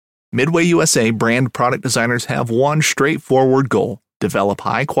Midway USA brand product designers have one straightforward goal: develop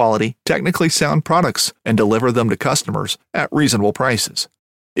high-quality, technically sound products and deliver them to customers at reasonable prices.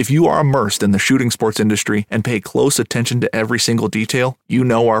 If you are immersed in the shooting sports industry and pay close attention to every single detail, you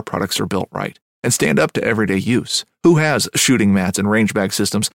know our products are built right and stand up to everyday use. Who has shooting mats and range bag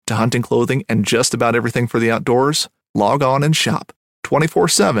systems to hunting clothing and just about everything for the outdoors? Log on and shop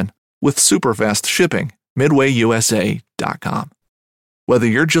 24/7 with super fast shipping. MidwayUSA.com. Whether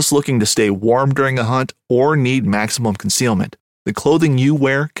you're just looking to stay warm during a hunt or need maximum concealment, the clothing you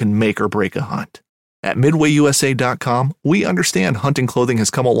wear can make or break a hunt. At MidwayUSA.com, we understand hunting clothing has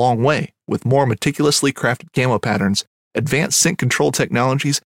come a long way with more meticulously crafted camo patterns, advanced scent control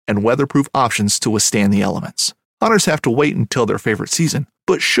technologies, and weatherproof options to withstand the elements. Hunters have to wait until their favorite season,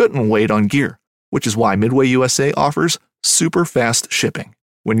 but shouldn't wait on gear, which is why Midway USA offers super fast shipping.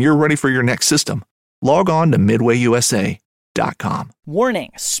 When you're ready for your next system, log on to MidwayUSA.com.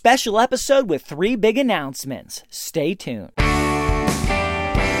 Warning, special episode with 3 big announcements. Stay tuned.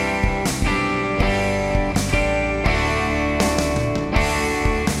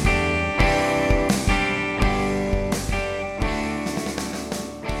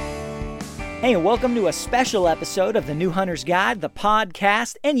 Hey, and welcome to a special episode of the New Hunter's Guide, the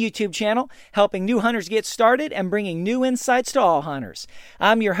podcast and YouTube channel, helping new hunters get started and bringing new insights to all hunters.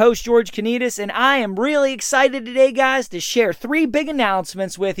 I'm your host, George Kanitas, and I am really excited today, guys, to share 3 big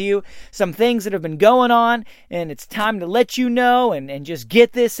announcements with you, some things that have been going on, and it's time to let you know and just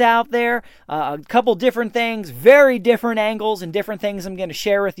get this out there. A couple different things, very different angles and different things I'm going to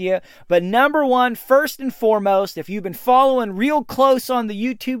share with you. But number one, first and foremost, if you've been following real close on the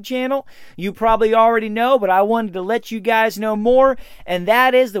YouTube channel, you probably already know, but I wanted to let you guys know more, and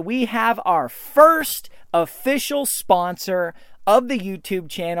that is that we have our first official sponsor of the YouTube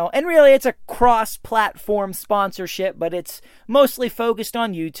channel, and really it's a cross-platform sponsorship, but it's mostly focused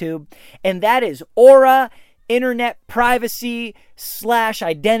on YouTube, and that is Aura Internet Privacy /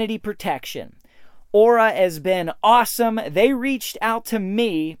 Identity Protection. Aura has been awesome. They reached out to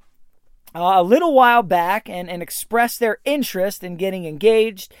me a little while back and expressed their interest in getting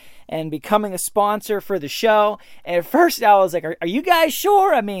engaged and becoming a sponsor for the show. And at first I was like, are you guys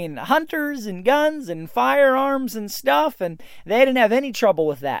sure? I mean, hunters and guns and firearms and stuff. And they didn't have any trouble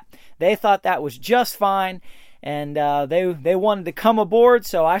with that. They thought that was just fine. And they wanted to come aboard.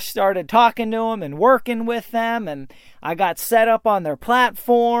 So I started talking to them and working with them. And I got set up on their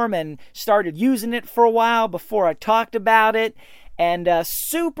platform and started using it for a while before I talked about it. And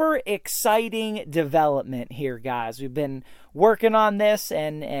super exciting development here, guys. We've been working on this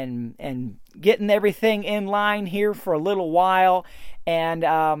and getting everything in line here for a little while. And,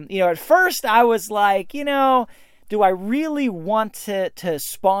 at first I was like, do I really want to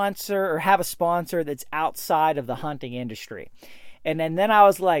sponsor or have a sponsor that's outside of the hunting industry? And then I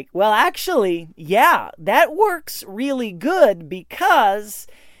was like, well, actually, yeah, that works really good because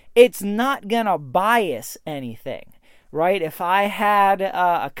it's not going to bias anything. Right? If I had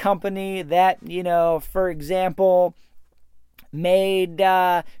a company that, for example, made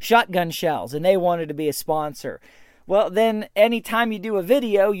shotgun shells and they wanted to be a sponsor, well, then anytime you do a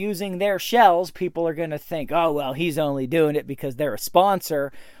video using their shells, people are going to think, oh, well, he's only doing it because they're a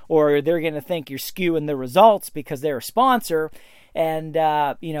sponsor, or they're going to think you're skewing the results because they're a sponsor. And,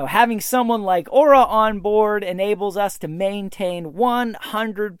 having someone like Aura on board enables us to maintain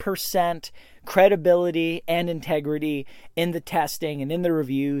 100% credibility and integrity in the testing and in the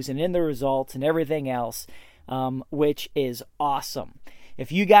reviews and in the results and everything else, which is awesome.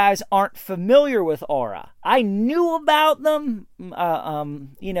 If you guys aren't familiar with Aura, I knew about them,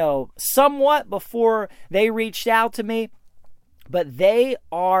 somewhat before they reached out to me, but they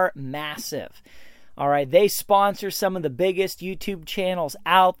are massive. All right, they sponsor some of the biggest YouTube channels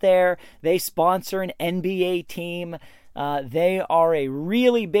out there. They sponsor an NBA team. They are a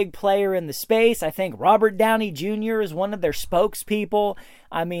really big player in the space. I think Robert Downey Jr. is one of their spokespeople.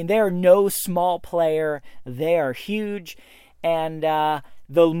 I mean, they are no small player. They are huge. And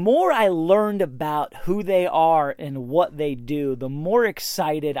the more I learned about who they are and what they do, the more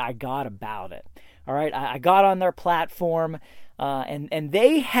excited I got about it. All right, I got on their platform. And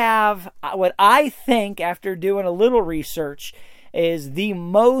they have what I think, after doing a little research, is the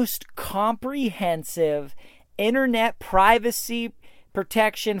most comprehensive internet privacy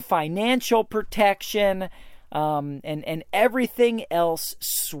protection, financial protection, and everything else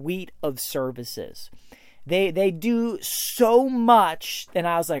suite of services. They do so much, and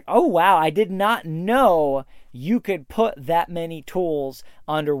I was like, oh wow, I did not know you could put that many tools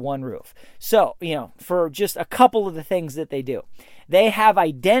under one roof. So, for just a couple of the things that they do. They have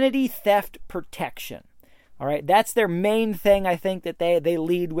identity theft protection. All right, that's their main thing, I think, that they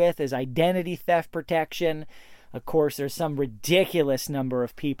lead with is identity theft protection. Of course, there's some ridiculous number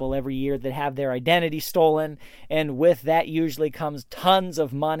of people every year that have their identity stolen, and with that usually comes tons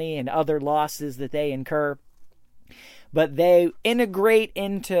of money and other losses that they incur. But they integrate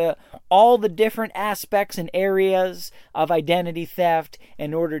into all the different aspects and areas of identity theft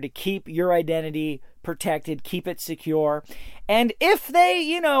in order to keep your identity protected, keep it secure. And if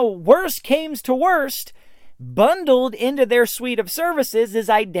they, worst comes to worst, bundled into their suite of services is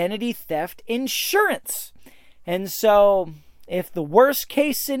identity theft insurance. And so if the worst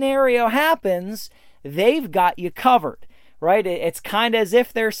case scenario happens, they've got you covered, right? It's kind of as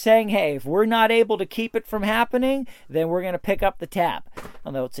if they're saying, hey, if we're not able to keep it from happening, then we're going to pick up the tab.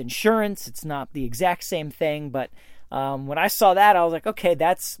 Although it's insurance, it's not the exact same thing, but when I saw that, I was like, okay,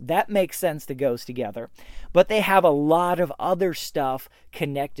 that makes sense that goes together. But they have a lot of other stuff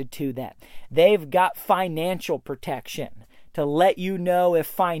connected to that. They've got financial protection to let you know if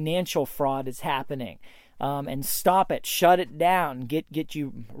financial fraud is happening. And stop it, shut it down, get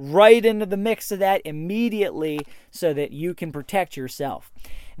you right into the mix of that immediately so that you can protect yourself.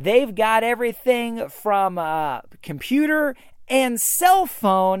 They've got everything from computer and cell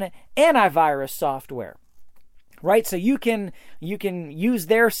phone antivirus software. Right, so you can use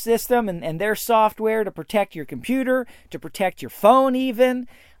their system and their software to protect your computer, to protect your phone even.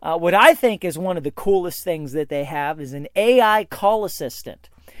 What I think is one of the coolest things that they have is an AI call assistant,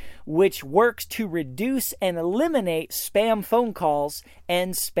 which works to reduce and eliminate spam phone calls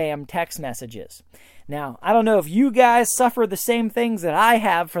and spam text messages. Now, I don't know if you guys suffer the same things that I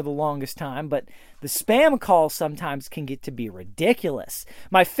have for the longest time, but the spam calls sometimes can get to be ridiculous.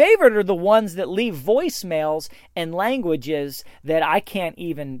 My favorite are the ones that leave voicemails in languages that I can't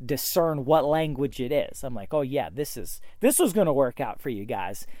even discern what language it is. I'm like, oh yeah, this was going to work out for you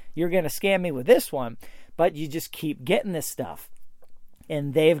guys. You're going to scam me with this one, but you just keep getting this stuff.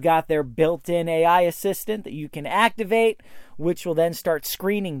 And they've got their built-in AI assistant that you can activate, which will then start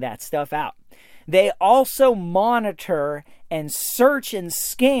screening that stuff out. They also monitor and search and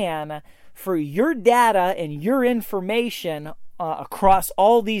scan for your data and your information across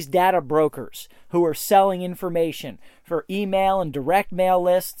all these data brokers who are selling information for email and direct mail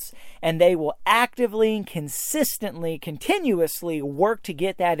lists, and they will actively and consistently, continuously work to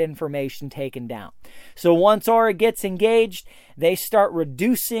get that information taken down. So once Aura gets engaged, they start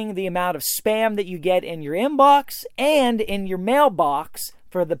reducing the amount of spam that you get in your inbox and in your mailbox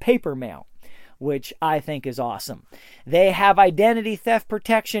for the paper mail, which I think is awesome. They have identity theft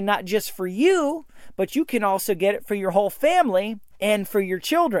protection not just for you, but you can also get it for your whole family and for your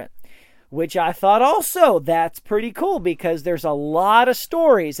children, which I thought also that's pretty cool because there's a lot of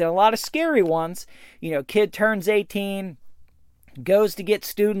stories and a lot of scary ones. Kid turns 18, goes to get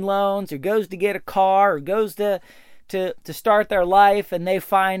student loans or goes to get a car or goes to start their life, and they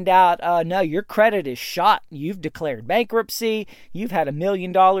find out, no, your credit is shot. You've declared bankruptcy. You've had $1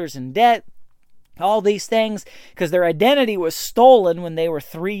 million in debt. All these things because their identity was stolen when they were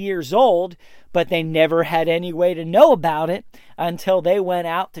 3 years old, but they never had any way to know about it until they went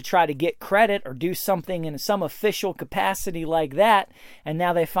out to try to get credit or do something in some official capacity like that. And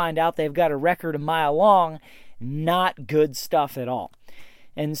now they find out they've got a record a mile long. Not good stuff at all.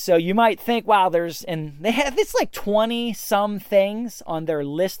 And so you might think, wow, it's like 20 some things on their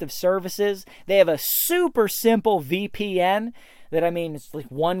list of services. They have a super simple VPN that, it's like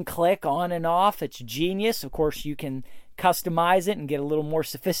one click on and off. It's genius. Of course, you can customize it and get a little more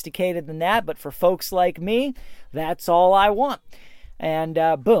sophisticated than that. But for folks like me, that's all I want. And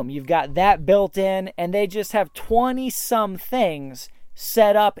boom, you've got that built in. And they just have 20 some things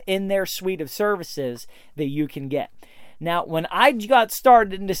set up in their suite of services that you can get. Now, when I got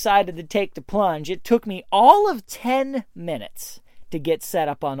started and decided to take the plunge, it took me all of 10 minutes to get set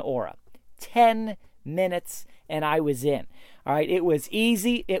up on Aura. 10 minutes and I was in. All right, it was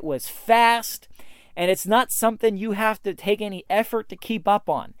easy, it was fast, and it's not something you have to take any effort to keep up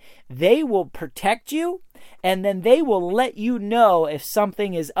on. They will protect you, and then they will let you know if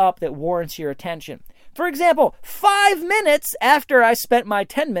something is up that warrants your attention. For example, 5 minutes after I spent my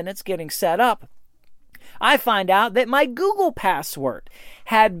 10 minutes getting set up, I find out that my Google password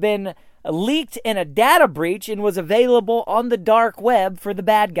had been leaked in a data breach and was available on the dark web for the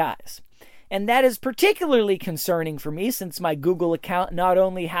bad guys. And that is particularly concerning for me since my Google account not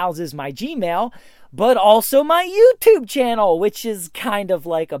only houses my Gmail, but also my YouTube channel, which is kind of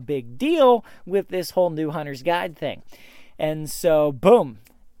like a big deal with this whole New Hunter's Guide thing. And so, boom,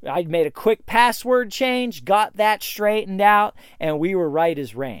 I made a quick password change, got that straightened out, and we were right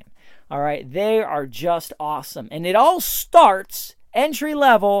as rain. All right, they are just awesome. And it all starts Entry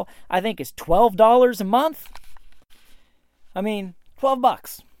level, I think, is $12 a month. I mean,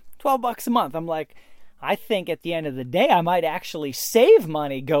 $12. $12 a month. I'm like, I think at the end of the day, I might actually save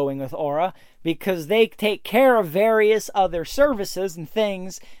money going with Aura because they take care of various other services and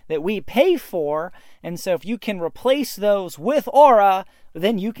things that we pay for. And so if you can replace those with Aura,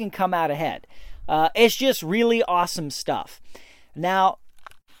 then you can come out ahead. It's just really awesome stuff. Now,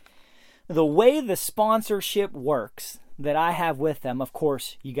 the way the sponsorship works that I have with them, of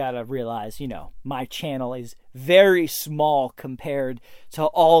course, you got to realize, my channel is very small compared to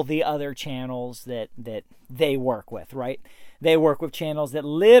all the other channels that they work with, right? They work with channels that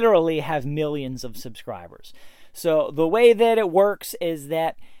literally have millions of subscribers. So the way that it works is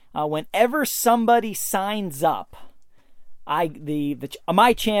that whenever somebody signs up,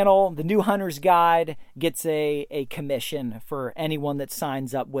 my channel, the New Hunter's Guide, gets a commission for anyone that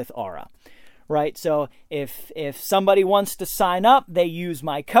signs up with Aura. Right, so if somebody wants to sign up, they use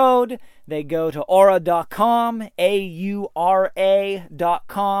my code. They go to aura.com,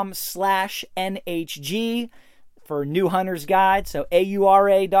 aura.com/NHG for New Hunter's Guide. So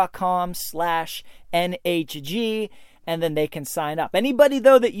aura.com/NHG, and then they can sign up. Anybody,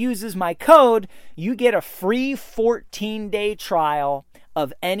 though, that uses my code, you get a free 14-day trial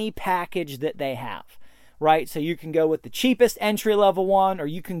of any package that they have. Right, so you can go with the cheapest entry-level one, or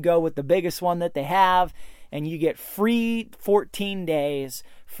you can go with the biggest one that they have, and you get free 14 days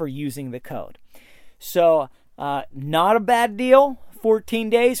for using the code. So, not a bad deal.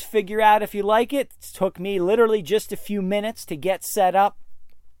 14 days, figure out if you like it. It took me literally just a few minutes to get set up,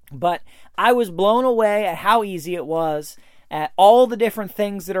 but I was blown away at how easy it was, at all the different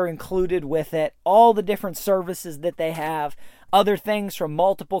things that are included with it, all the different services that they have, other things from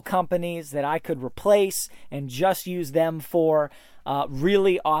multiple companies that I could replace and just use them for.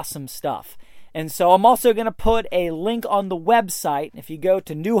 Really awesome stuff. And so I'm also going to put a link on the website. If you go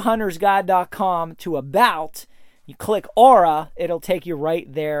to newhuntersguide.com to About, you click Aura, it'll take you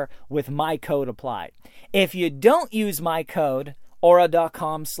right there with my code applied. If you don't use my code,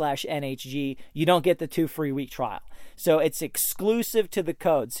 aura.com/NHG, you don't get the 2 free week trial. So it's exclusive to the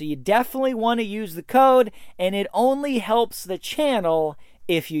code. So you definitely want to use the code, and it only helps the channel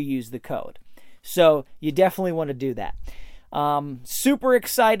if you use the code. So you definitely want to do that. Super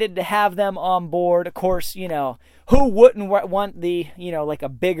excited to have them on board. Of course, who wouldn't want the, like a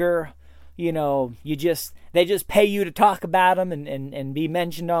bigger, they just pay you to talk about them and be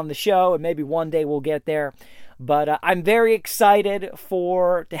mentioned on the show, and maybe one day we'll get there. But I'm very excited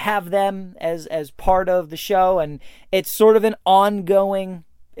to have them as part of the show, and it's sort of an ongoing.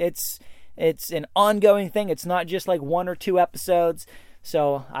 It's an ongoing thing. It's not just like 1 or 2 episodes.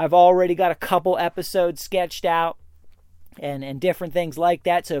 So I've already got a couple episodes sketched out, and different things like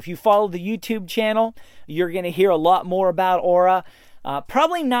that. So if you follow the YouTube channel, you're going to hear a lot more about Aura.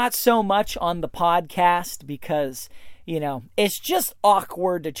 Probably not so much on the podcast because, it's just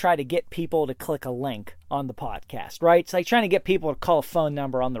awkward to try to get people to click a link on the podcast, right? It's like trying to get people to call a phone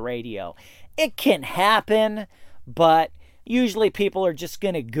number on the radio. It can happen, but usually people are just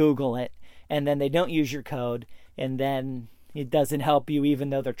going to Google it, and then they don't use your code, and then it doesn't help you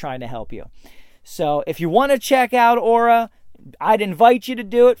even though they're trying to help you. So if you want to check out Aura, I'd invite you to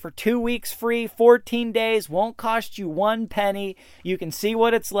do it for 2 weeks free, 14 days, won't cost you 1 penny. You can see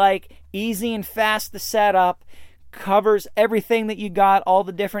what it's like, easy and fast to set up. Covers everything that you got, all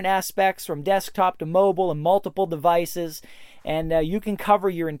the different aspects from desktop to mobile and multiple devices, and you can cover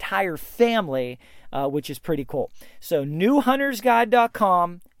your entire family, which is pretty cool. So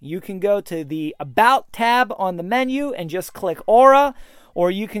newhuntersguide.com, you can go to the About tab on the menu and just click Aura, or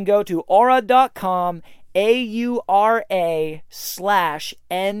you can go to aura.com, AURA/NHG.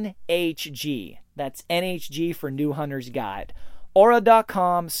 That's NHG for New Hunter's Guide.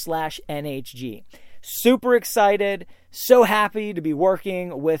 aura.com/NHG. Super excited, so happy to be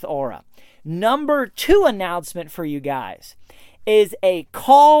working with Aura. Number 2 announcement for you guys is a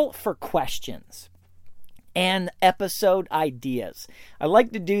call for questions and episode ideas. I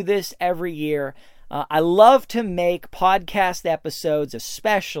like to do this every year. I love to make podcast episodes,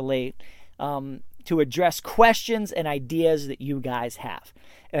 especially to address questions and ideas that you guys have.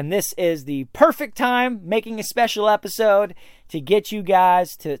 And this is the perfect time, making a special episode, to get you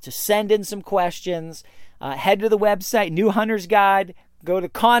guys to send in some questions. Head to the website, New Hunter's Guide, go to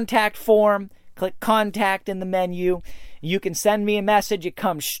contact form, click contact in the menu. You can send me a message. It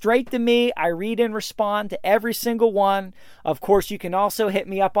comes straight to me. I read and respond to every single one. Of course, you can also hit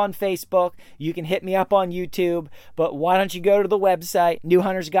me up on Facebook. You can hit me up on YouTube. But why don't you go to the website,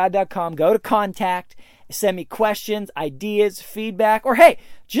 newhuntersguide.com, go to contact, Send me questions, ideas, feedback, or hey,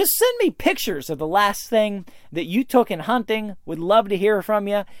 just send me pictures of the last thing that you took in hunting. Would love to hear from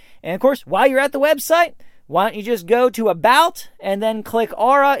you. And of course, while you're at the website, why don't you just go to About and then click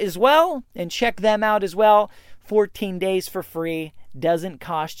Aura as well and check them out as well. 14 days for free. Doesn't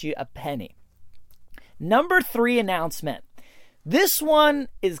cost you a penny. Number 3 announcement. This one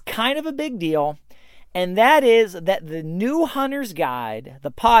is kind of a big deal, and that is that the New Hunter's Guide,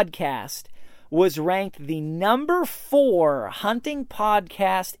 the podcast, was ranked the number 4 hunting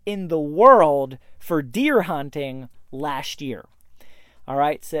podcast in the world for deer hunting last year. All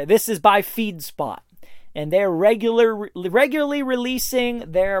right, so this is by FeedSpot, and they're regularly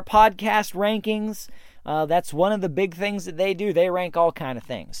releasing their podcast rankings. That's one of the big things that they do. They rank all kind of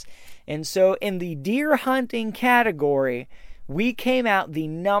things. And so in the deer hunting category, we came out the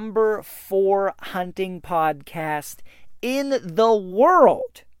number 4 hunting podcast in the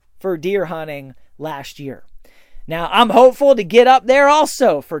world for deer hunting last year. Now, I'm hopeful to get up there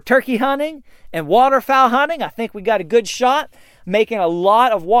also for turkey hunting and waterfowl hunting. I think we got a good shot making a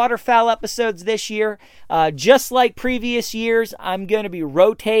lot of waterfowl episodes this year. Just like previous years, I'm going to be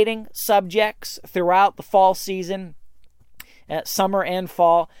rotating subjects throughout the fall season, summer and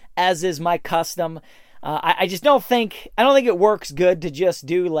fall, as is my custom. I don't think it works good to just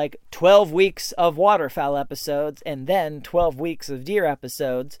do like 12 weeks of waterfowl episodes and then 12 weeks of deer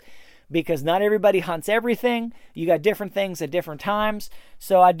episodes, because not everybody hunts everything. You got different things at different times.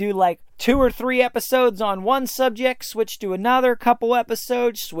 So I do like 2 or 3 episodes on one subject, switch to another couple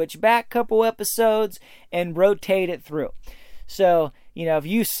episodes, switch back couple episodes, and rotate it through. So, if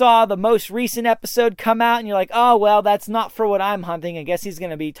you saw the most recent episode come out and you're like, oh, well, that's not for what I'm hunting, I guess he's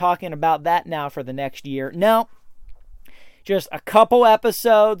going to be talking about that now for the next year. No, just a couple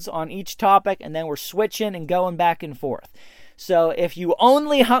episodes on each topic, and then we're switching and going back and forth. So if you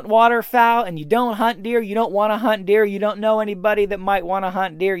only hunt waterfowl and you don't hunt deer, you don't want to hunt deer, you don't know anybody that might want to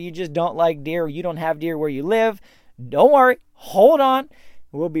hunt deer, you just don't like deer, you don't have deer where you live, don't worry, hold on.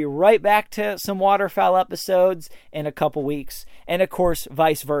 We'll be right back to some waterfowl episodes in a couple weeks. And of course,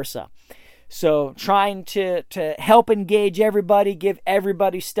 vice versa. So trying to help engage everybody, give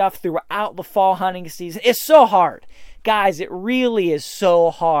everybody stuff throughout the fall hunting season. It's so hard. Guys, it really is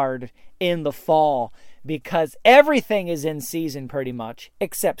so hard in the fall because everything is in season pretty much,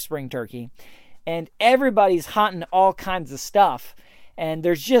 except spring turkey. And everybody's hunting all kinds of stuff. And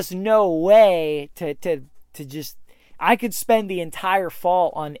there's just no way to just... I could spend the entire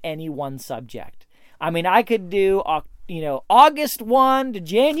fall on any one subject. I mean, I could do, August 1 to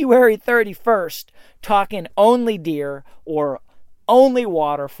January 31st talking only deer or only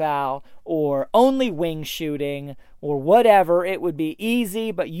waterfowl or only wing shooting or whatever. It would be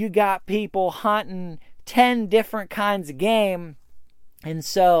easy, but you got people hunting 10 different kinds of game. And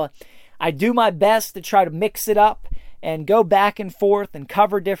so I do my best to try to mix it up and go back and forth and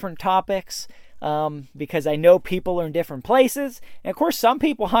cover different topics. Because I know people are in different places. And of course, some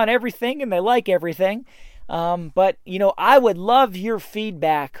people hunt everything and they like everything. But, I would love your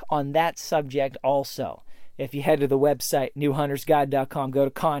feedback on that subject also. If you head to the website, newhuntersguide.com, go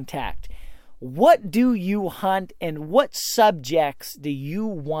to contact. What do you hunt and what subjects do you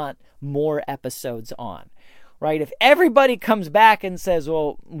want more episodes on? Right? If everybody comes back and says,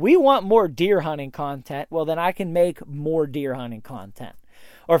 well, we want more deer hunting content, well, then I can make more deer hunting content.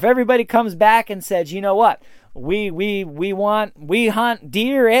 Or if everybody comes back and says, you know what, we hunt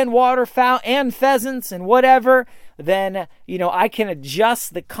deer and waterfowl and pheasants and whatever, then, I can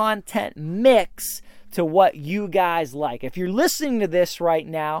adjust the content mix to what you guys like. If you're listening to this right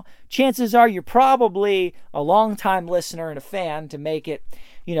now, chances are you're probably a long-time listener and a fan to make it,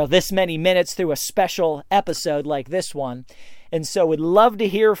 this many minutes through a special episode like this one. And so would love to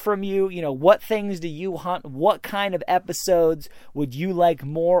hear from you. What things do you hunt? What kind of episodes would you like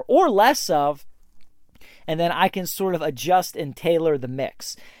more or less of? And then I can sort of adjust and tailor the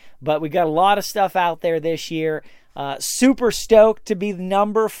mix. But we got a lot of stuff out there this year. Super stoked to be the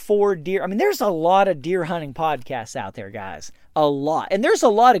number 4 deer. I mean, there's a lot of deer hunting podcasts out there, guys. A lot. And there's a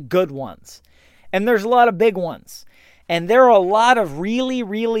lot of good ones. And there's a lot of big ones. And there are a lot of really,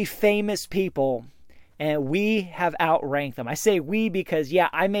 really famous people. And we have outranked them. I say we because,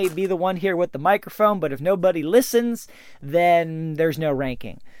 I may be the one here with the microphone, but if nobody listens, then there's no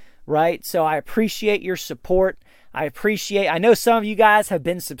ranking, right? So I appreciate your support. I know some of you guys have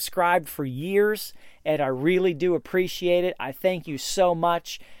been subscribed for years, and I really do appreciate it. I thank you so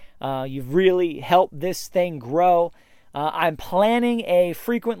much. You've really helped this thing grow. I'm planning a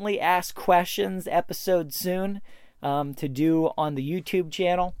frequently asked questions episode soon to do on the YouTube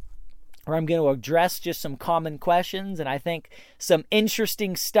channel. where I'm going to address just some common questions and I think some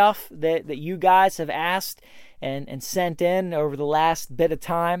interesting stuff that you guys have asked and sent in over the last bit of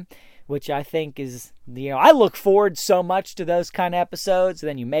time, which I think is, I look forward so much to those kind of episodes.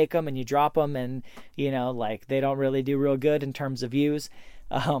 Then you make them and you drop them and, they don't really do real good in terms of views.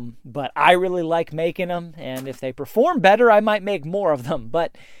 But I really like making them, and if they perform better, I might make more of them.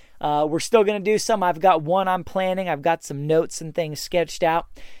 But we're still going to do some. I've got one I'm planning. I've got some notes and things sketched out.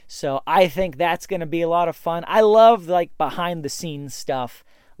 So I think that's going to be a lot of fun. I love behind the scenes stuff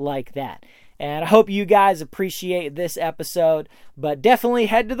like that. And I hope you guys appreciate this episode. But definitely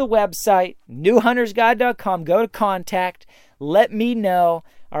head to the website, newhuntersguide.com. Go to contact. Let me know,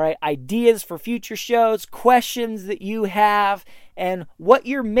 all right, ideas for future shows, questions that you have, and what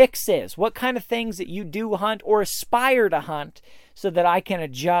your mix is. What kind of things that you do hunt or aspire to hunt so that I can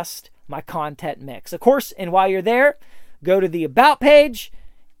adjust my content mix. Of course, and while you're there, go to the About page,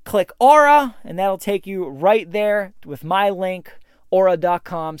 click Aura, and that'll take you right there with my link,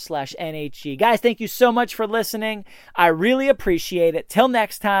 aura.com/NHG. Guys, thank you so much for listening. I really appreciate it. Till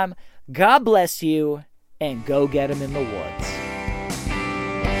next time, God bless you, and go get them in the woods.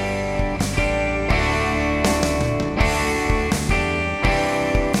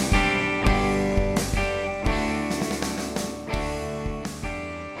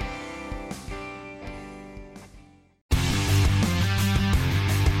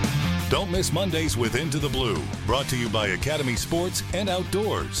 Don't miss Mondays with Into the Blue, brought to you by Academy Sports and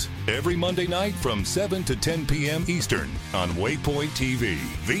Outdoors. Every Monday night from 7 to 10 p.m. Eastern on Waypoint TV,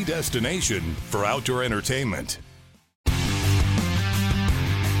 the destination for outdoor entertainment.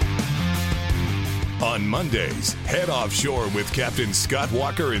 On Mondays, head offshore with Captain Scott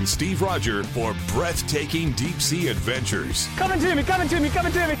Walker and Steve Roger for breathtaking deep-sea adventures. Coming to me.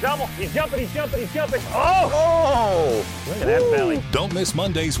 Double. He's jumping. Oh! Look at that belly. Don't miss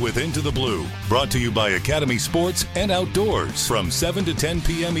Mondays with Into the Blue, brought to you by Academy Sports and Outdoors from 7 to 10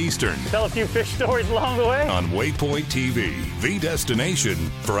 p.m. Eastern. Tell a few fish stories along the way. On Waypoint TV, the destination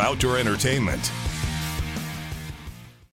for outdoor entertainment.